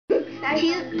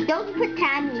Don't put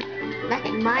Tammy. That's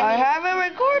my I haven't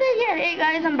recorded yet. Hey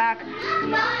guys, I'm back.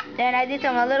 And I did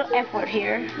a little effort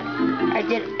here. I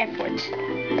did effort.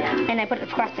 And I put the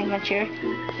crossing on here.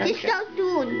 Just don't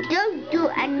do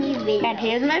any video. And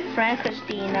here's my friend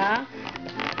Christina.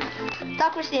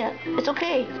 Stop, Christina. It's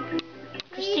okay.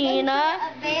 Christina.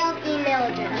 A veiled email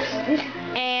address.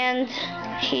 And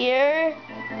here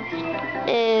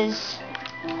is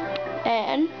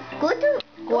Anne. Going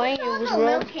to his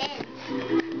room.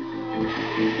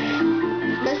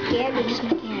 Don't scare me. Just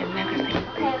making it Minecraft.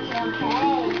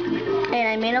 Okay. And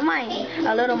I made a mine.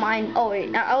 A little mine. Oh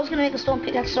wait, I was gonna make a stone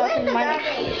pickaxe so I can mine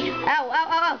it. Ow, ow,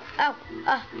 ow, ow,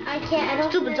 ow. I can't, I don't.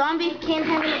 Stupid zombie. Can't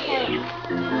have an account.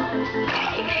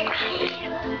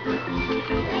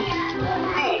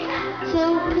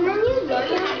 So, can I use your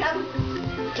account?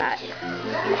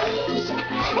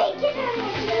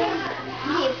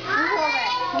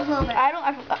 Move over.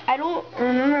 I don't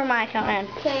remember my account, man.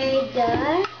 Okay,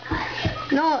 done.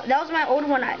 No, that was my old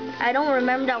one. I don't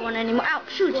remember that one anymore. Ow,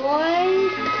 shoot.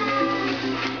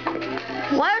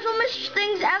 Why are so much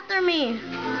things after me?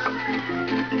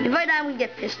 If I die, I'm gonna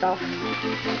get pissed off.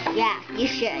 Yeah, you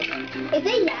should. Is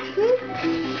it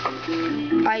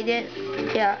Yahoo? I did.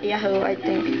 Yeah, Yahoo, I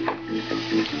think.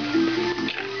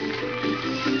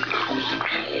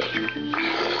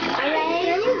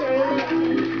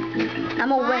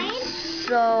 I'm a win.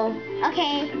 So.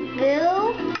 Okay,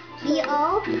 Boo,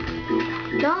 B-O.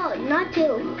 No, not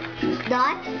two.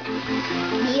 Dot.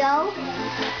 B-O.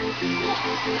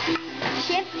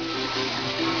 Shift.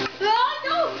 No,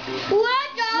 what?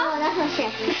 No, that's not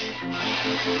shift.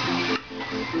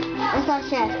 That's not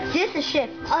shift. This is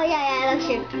shift. Oh, yeah, that's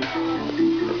shift.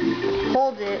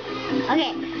 Hold it.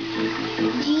 Okay.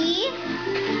 GAMIL.com.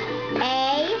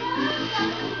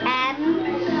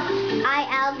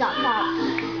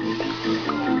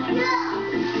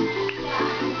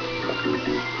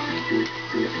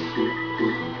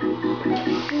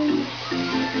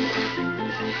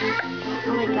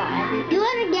 Oh my god. Do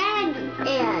it again,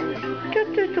 and do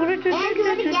it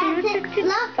again.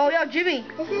 Look. Oh, yo, Jimmy.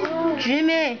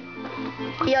 Jimmy.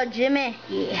 Yo, Jimmy.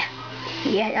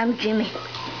 Yeah, I'm Jimmy.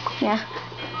 Yeah.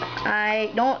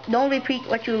 I don't repeat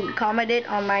what you commented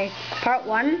on my part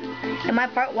 1. In my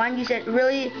part 1, you said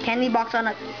really candy box on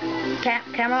a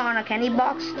camera on a candy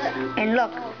box. And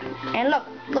look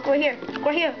right here. Look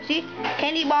right here. See?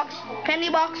 Candy box.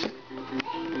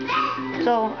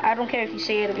 So I don't care if you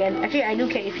say it again. Actually, I do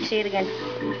care if you say it again.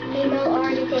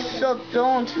 So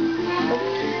don't.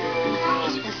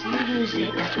 It's because you used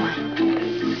it. That's why.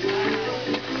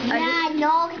 Yeah,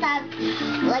 no, because I have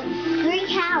like 3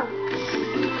 cows.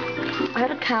 I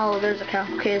had a cow. There's a cow.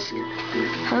 Okay,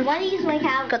 Why do you use my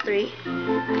cow? Got 3.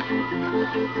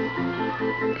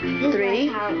 This 3,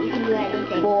 is my cow. You can do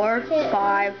anything. 4,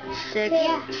 5, 6,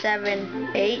 7,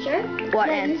 8. Sure? What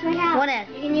No, end? use my cow. What end?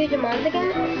 You can use your mom's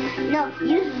account? No,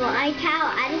 use my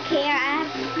cow. I don't care. I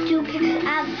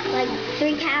have like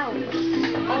 3 cows.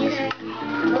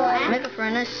 Make a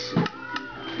furnace.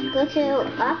 Go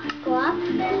up.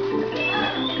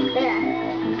 There.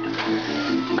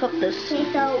 Cook this. Okay,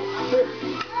 so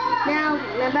now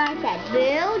remember I said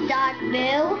bill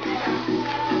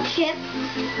shift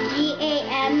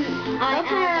GAMIL.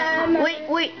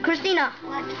 Wait, Christina.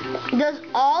 What? Does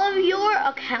all of your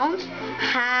accounts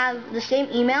have the same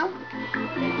email?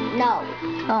 No.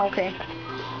 Oh, okay.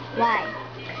 Why?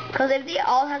 Because if they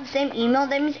all have the same email,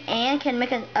 that means Anne can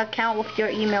make an account with your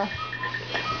email.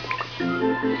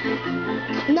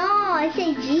 No, I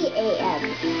say GAM.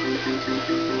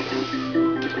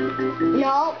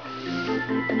 No.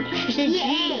 She said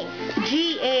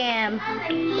GAM.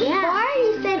 Yeah. Why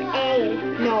you said A?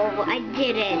 No, I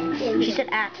didn't. She said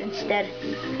at instead,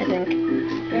 I think.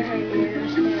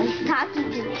 I'm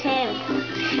talking to Tim.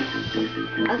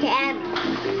 Okay,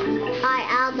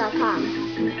 MIL.com.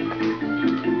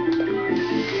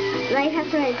 Right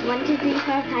after it's 1, 2, 3, 4,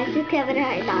 5, 6, 7,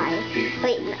 8, 9.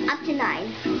 Wait, up to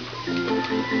 9.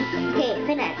 Okay,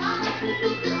 finished.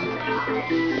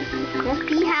 Let's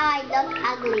see how I look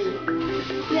ugly.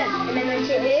 Yeah, and then I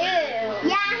say, ew.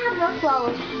 Yeah, I have no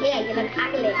clothes. Yeah, you look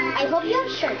ugly. I hope you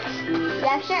have shirts. You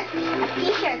have shirts? A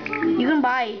t-shirt. You can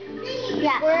buy.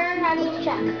 Yeah. We're having a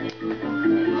check.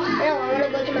 No, I want to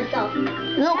go to myself.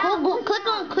 No,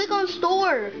 click on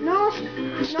store. No.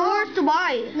 Stores to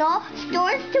buy. No,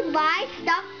 stores to buy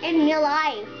stuff in real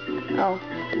life. Oh.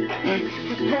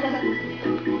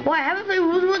 Well, I haven't played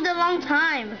Rosewood in a long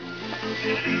time.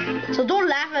 So don't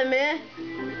laugh at me.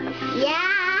 Yeah.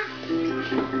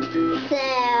 So,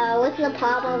 what's the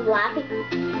problem of laughing?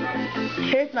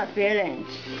 Here's my feelings.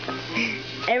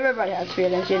 Everybody has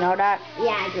feelings, you know that?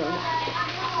 Yeah, I do.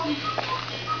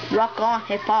 Rock on,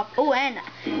 hip hop. Oh, and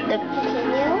the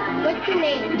Continue. What's your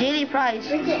name? daily prize.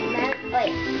 Bridget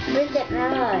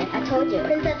Malloy. I told you.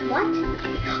 Princess what?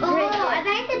 Oh, I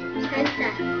thought you said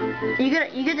princess. You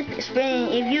get the spin.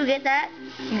 If you get that,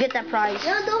 you get that prize.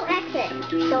 No, don't exit.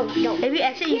 Don't. If you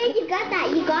exit, Yeah, you got that.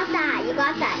 You got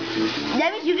that.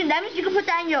 That means you can put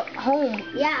that in your home.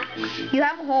 Yeah. You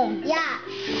have a home. Yeah.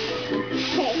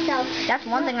 Okay, so. That's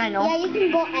one thing I know. Yeah, you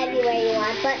can go everywhere you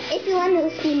want, but if you want to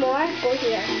see more, go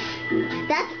here.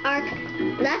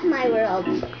 That's my world.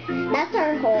 That's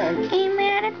our home.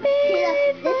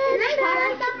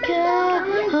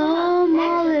 Home,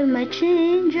 all of my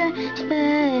children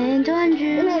spent on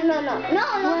you. No,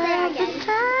 Well, the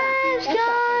time's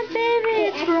gone, baby,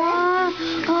 it's wrong.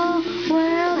 Oh,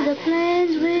 well, the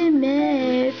plans we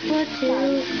made for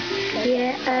two.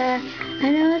 Yeah, I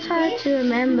know it's hard to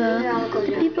remember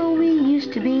the people we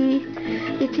used to be.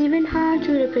 It's even hard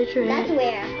to picture That's it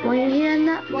where. when you're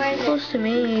not close to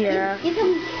me. Yeah. You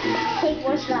can take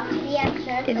more stuff. Yeah,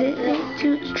 sure. Is it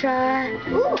to try?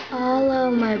 Ooh. All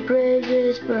of my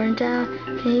bridges burned down.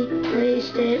 He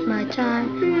wasted my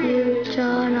time. You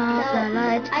turn off the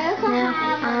lights. Now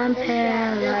I'm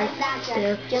paralyzed.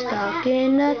 Still stuck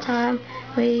in the time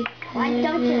we Why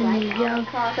don't you like young.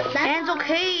 And it's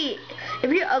okay.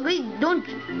 If you're ugly, don't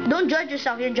judge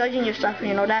yourself. You're judging yourself.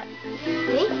 You know that?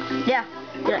 Me? Yeah.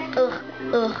 You're like, ugh.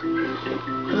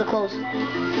 The clothes.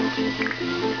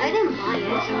 I didn't buy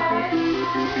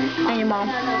it. And your mom.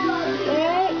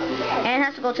 Anne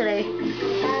has to go today.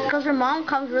 Because her mom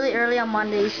comes really early on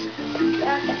Mondays.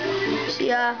 Okay. See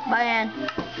ya. Bye, Anne.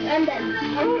 And then.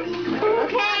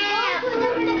 Okay.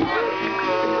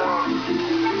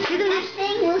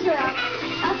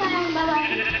 Okay, bye-bye.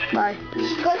 Bye.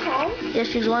 She goes home? Yes,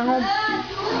 she's going home.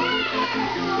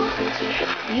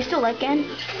 Do you still like Anne?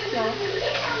 No.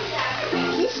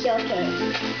 She's joking.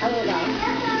 I don't know.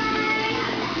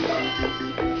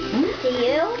 Do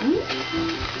you?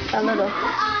 A little.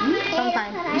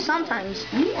 Sometimes.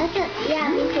 That's it. Yeah,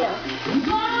 me too.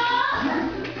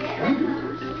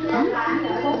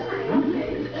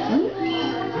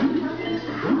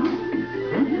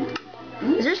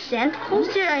 Is there sand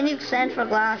close here? I need sand for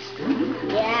glass.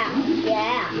 Yeah.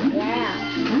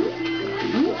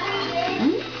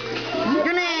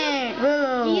 Grenade!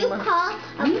 Do you Boom! call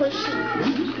a pussy?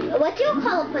 What do you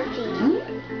call a pussy?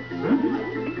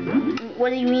 What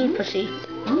do you mean, pussy?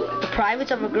 The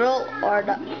privates of a girl or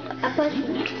the... A pussy.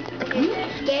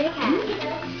 Scaredy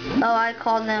cat. Oh, I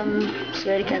call them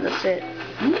scaredy cat, that's it.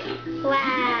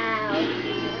 Wow.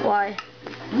 Why?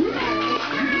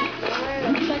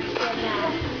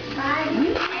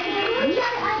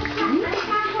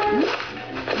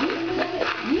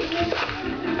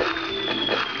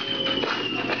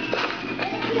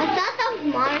 I thought that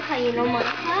was Monica, you know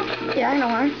Monica? Yeah, I know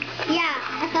her. Yeah,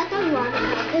 I thought that was Monica,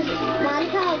 because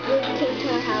Monica came to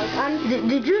our house.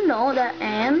 Did you know that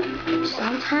Anne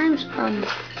sometimes,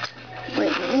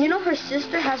 wait, you know her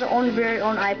sister has her very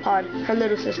own iPod, her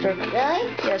little sister. Really?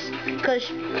 Yes, because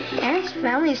Anne's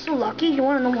family is so lucky. You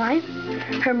want to know why?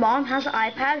 Her mom has an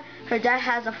iPad, her dad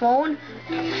has a phone,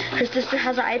 her sister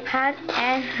has an iPad,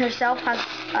 and herself has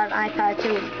an iPad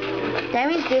too. That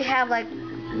means they have like,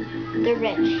 They're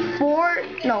rich.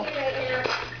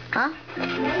 Huh?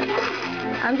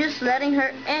 I'm just letting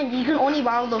her, and you can only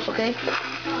borrow those, okay?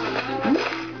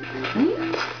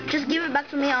 Just give it back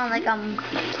to me on like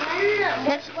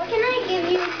next. What can I give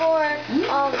you for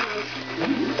all these?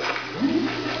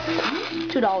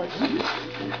 $2.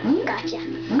 Gotcha.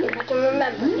 If I can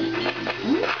remember.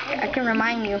 I can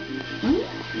remind you.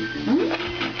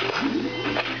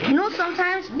 You know,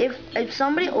 sometimes if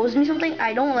somebody owes me something,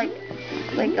 I don't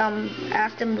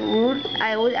ask them rude.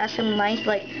 I always ask them nice.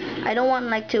 Like I don't want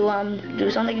to do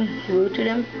something rude to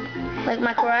them. Like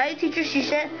my karate teacher, she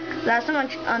said last time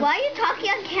Why are you talking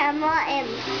on camera and?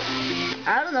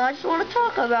 I don't know. I just want to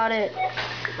talk about it.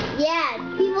 Yeah,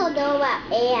 people know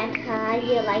about ants, huh?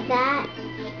 You like that?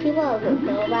 People don't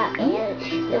know about ants.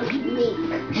 They'll sneak.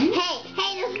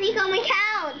 Hey, they'll sneak on my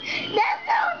account. That's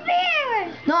so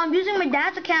weird. No, I'm using my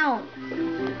dad's account.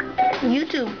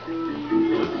 YouTube.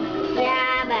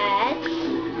 Yeah,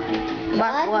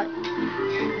 But what?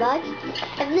 But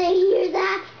if they hear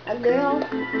that, a girl,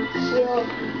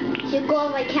 she'll go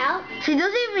on my account. She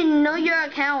doesn't even know your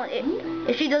account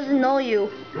if she doesn't know you.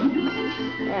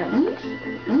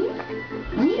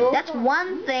 That's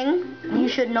one thing you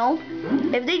should know.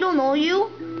 If they don't know you,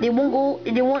 they won't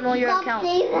know your account. Stop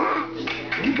saying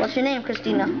that. What's your name,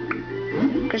 Christina?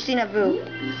 Christina Vu.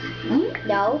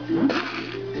 No,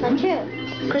 not true.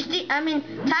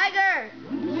 Tiger.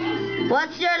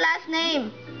 What's your last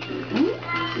name?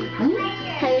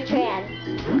 Her you're trans.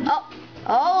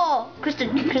 Oh,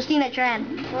 Christina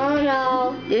Tran. Oh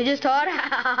no. You just told? Oh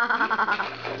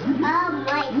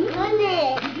my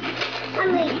goodness. Oh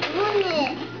my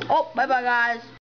goodness. Oh, bye bye guys.